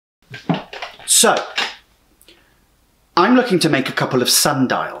So, I'm looking to make a couple of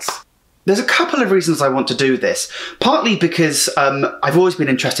sundials. There's a couple of reasons I want to do this. Partly because I've always been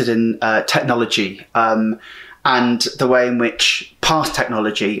interested in technology and the way in which past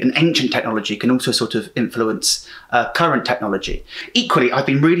technology and ancient technology can also sort of influence current technology. Equally, I've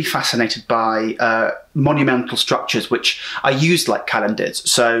been really fascinated by monumental structures which are used like calendars.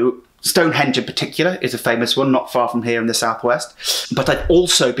 So Stonehenge in particular is a famous one, not far from here in the southwest. But I've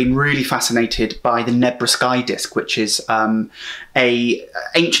also been really fascinated by the Nebra sky disk, which is a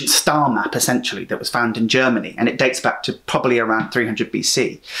ancient star map, essentially, that was found in Germany. And it dates back to probably around 300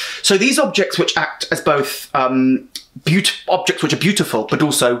 BC. So these objects, which act as both objects which are beautiful but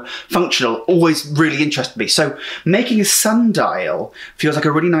also functional, always really interested me. So making a sundial feels like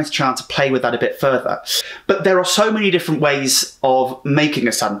a really nice chance to play with that a bit further. But there are so many different ways of making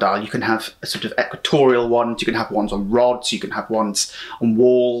a sundial. You can have a sort of equatorial ones, you can have ones on rods, you can have ones on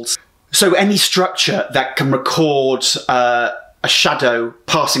walls. So any structure that can record a shadow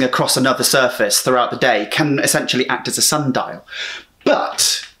passing across another surface throughout the day can essentially act as a sundial.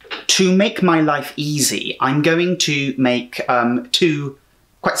 But to make my life easy, I'm going to make two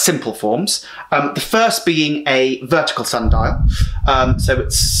quite simple forms. The first being a vertical sundial. So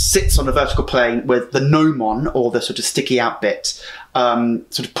it sits on a vertical plane with the gnomon, or the sort of sticky out bit,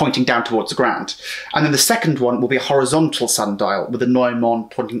 sort of pointing down towards the ground. And then the second one will be a horizontal sundial with the gnomon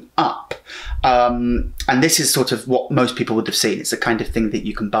pointing up. And this is sort of what most people would have seen. It's the kind of thing that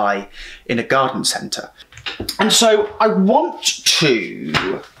you can buy in a garden centre. And so I want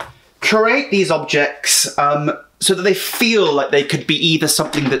to create these objects so that they feel like they could be either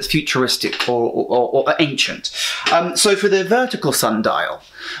something that's futuristic or ancient. So for the vertical sundial,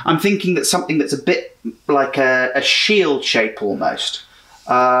 I'm thinking that something that's a bit like a shield shape almost.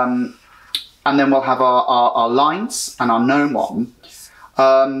 And then we'll have our lines and our gnomon.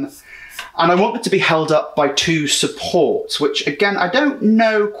 And I want it to be held up by two supports, which again, I don't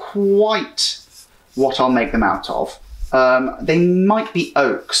know quite what I'll make them out of. They might be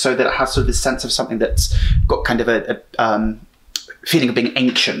oak, so that it has sort of this sense of something that's got kind of a feeling of being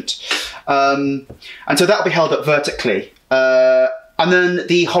ancient. And so that'll be held up vertically. And then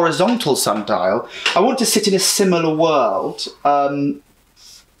the horizontal sundial, I want to sit in a similar world.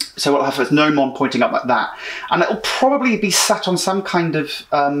 So what I'll have is gnomon pointing up like that. And it'll probably be sat on some kind of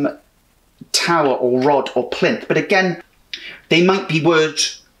tower or rod or plinth. But again, they might be wood,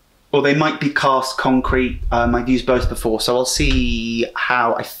 or they might be cast concrete. I've used both before, so I'll see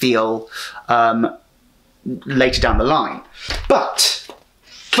how I feel later down the line. But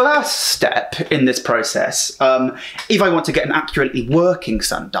first step in this process, if I want to get an accurately working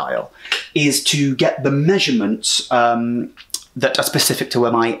sundial, is to get the measurements that are specific to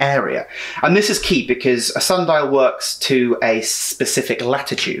my area. And this is key because a sundial works to a specific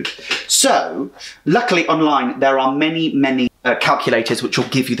latitude. So, luckily online there are many calculators which will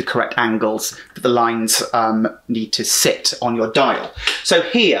give you the correct angles that the lines need to sit on your dial. So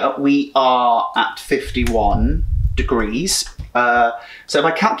here we are at 51 degrees. So if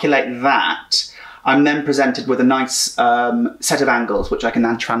I calculate that, I'm then presented with a nice set of angles which I can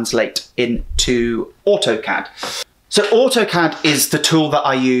then translate into AutoCAD. So AutoCAD is the tool that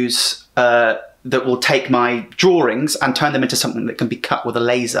I use that will take my drawings and turn them into something that can be cut with a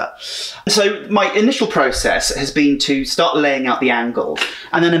laser. So my initial process has been to start laying out the angles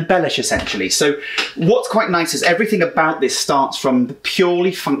and then embellish essentially. So what's quite nice is everything about this starts from the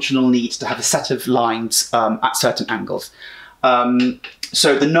purely functional need to have a set of lines at certain angles.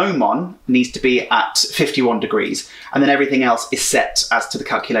 So the gnomon needs to be at 51 degrees and then everything else is set as to the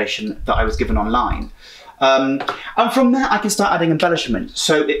calculation that I was given online. And from there I can start adding embellishment.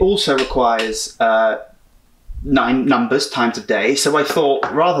 So it also requires 9 numbers times a day. So I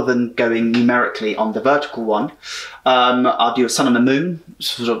thought rather than going numerically on the vertical one, I'll do a sun and a moon,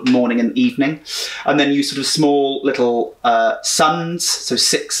 sort of morning and evening, and then use sort of small little suns, so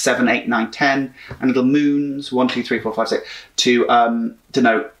 6, 7, 8, 9, 10, and little moons, 1, 2, 3, 4, 5, 6, to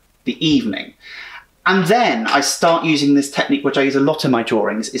denote the evening. And then I start using this technique, which I use a lot in my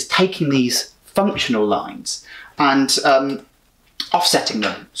drawings, is taking these functional lines and offsetting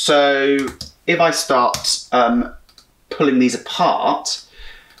them. So if I start pulling these apart,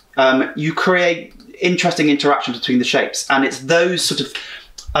 you create interesting interactions between the shapes, and it's those sort of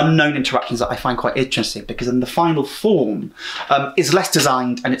unknown interactions that I find quite interesting, because then the final form is less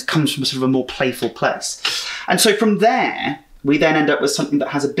designed and it comes from sort of a more playful place. And so from there we then end up with something that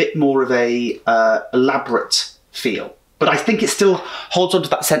has a bit more of a elaborate feel. But I think it still holds on to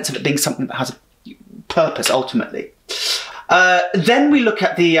that sense of it being something that has a purpose ultimately. Then we look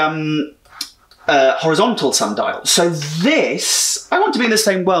at the horizontal sundial. So this, I want to be in the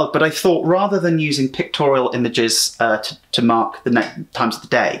same world, but I thought rather than using pictorial images to mark the times of the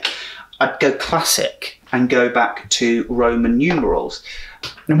day, I'd go classic and go back to Roman numerals.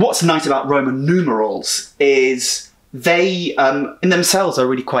 And what's nice about Roman numerals is they, in themselves, are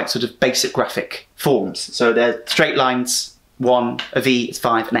really quite sort of basic graphic forms. So they're straight lines, 1, a V is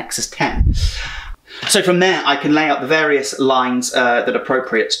 5, and X is 10. So from there, I can lay out the various lines that are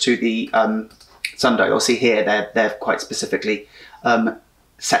appropriate to the sundial. You'll see here, they're quite specifically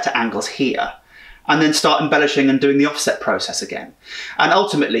set at angles here. And then start embellishing and doing the offset process again. And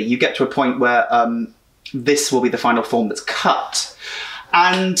ultimately, you get to a point where this will be the final form that's cut.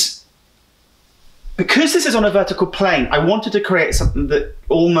 And because this is on a vertical plane, I wanted to create something that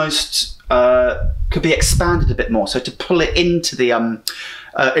almost could be expanded a bit more. So to pull it into the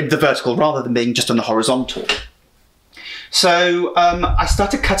vertical rather than being just on the horizontal. So I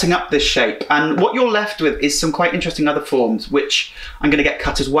started cutting up this shape, and what you're left with is some quite interesting other forms, which I'm going to get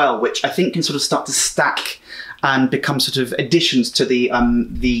cut as well, which I think can sort of start to stack and become sort of additions to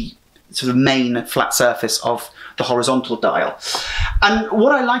the sort of main flat surface of the horizontal dial. And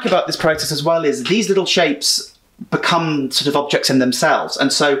what I like about this process as well is these little shapes become sort of objects in themselves.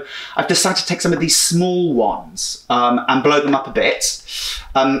 And so I've decided to take some of these small ones and blow them up a bit,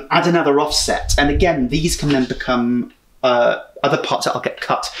 add another offset. And again, these can then become other parts that I'll get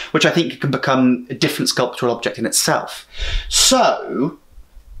cut, which I think can become a different sculptural object in itself. So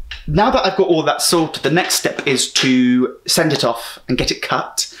now that I've got all that sorted, the next step is to send it off and get it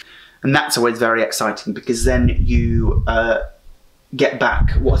cut. And that's always very exciting, because then you get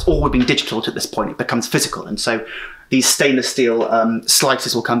back what's always been digital to this point. It becomes physical. And so these stainless steel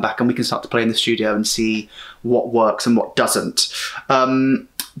slices will come back, and we can start to play in the studio and see what works and what doesn't.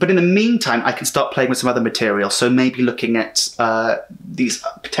 But in the meantime, I can start playing with some other materials. So maybe looking at these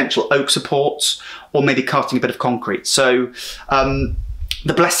potential oak supports, or maybe casting a bit of concrete. So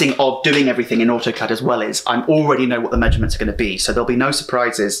the blessing of doing everything in AutoCAD as well is I already know what the measurements are going to be. So there'll be no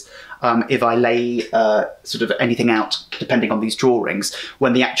surprises if I lay sort of anything out, depending on these drawings.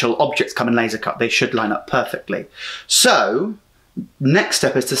 When the actual objects come in laser cut, they should line up perfectly. So next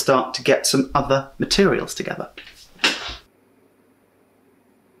step is to start to get some other materials together.